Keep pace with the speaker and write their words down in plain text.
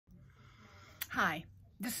Hi,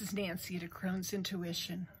 this is Nancy at Crohn's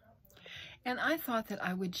Intuition, and I thought that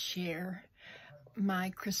I would share my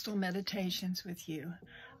crystal meditations with you.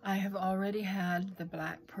 I have already had the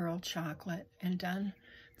black pearl chocolate and done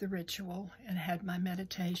the ritual and had my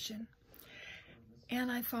meditation, and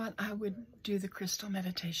I thought I would do the crystal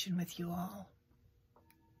meditation with you all.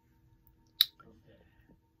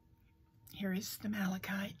 Here is the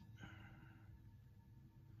malachite.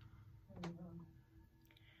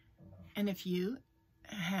 And if you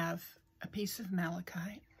have a piece of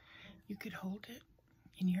malachite, you could hold it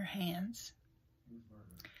in your hands.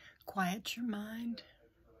 Quiet your mind.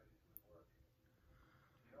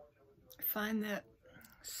 Find that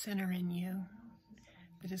center in you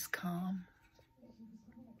that is calm.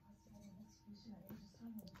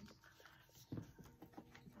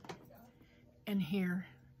 And here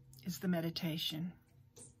is the meditation.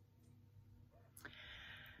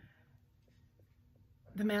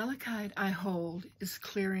 The malachite I hold is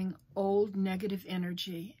clearing old negative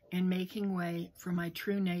energy and making way for my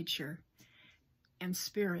true nature and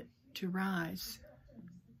spirit to rise.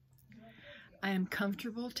 I am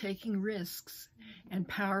comfortable taking risks and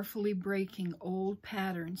powerfully breaking old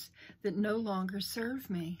patterns that no longer serve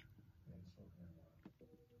me.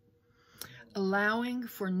 Allowing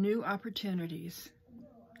for new opportunities.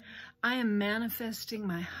 I am manifesting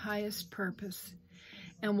my highest purpose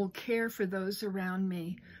and will care for those around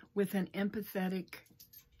me with an empathetic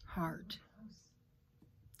heart.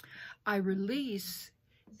 I release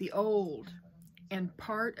the old, and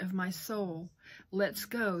part of my soul lets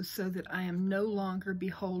go so that I am no longer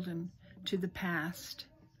beholden to the past.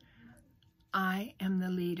 I am the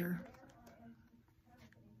leader.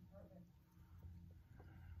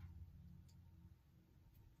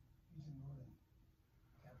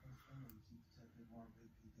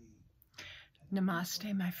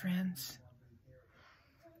 Namaste, my friends.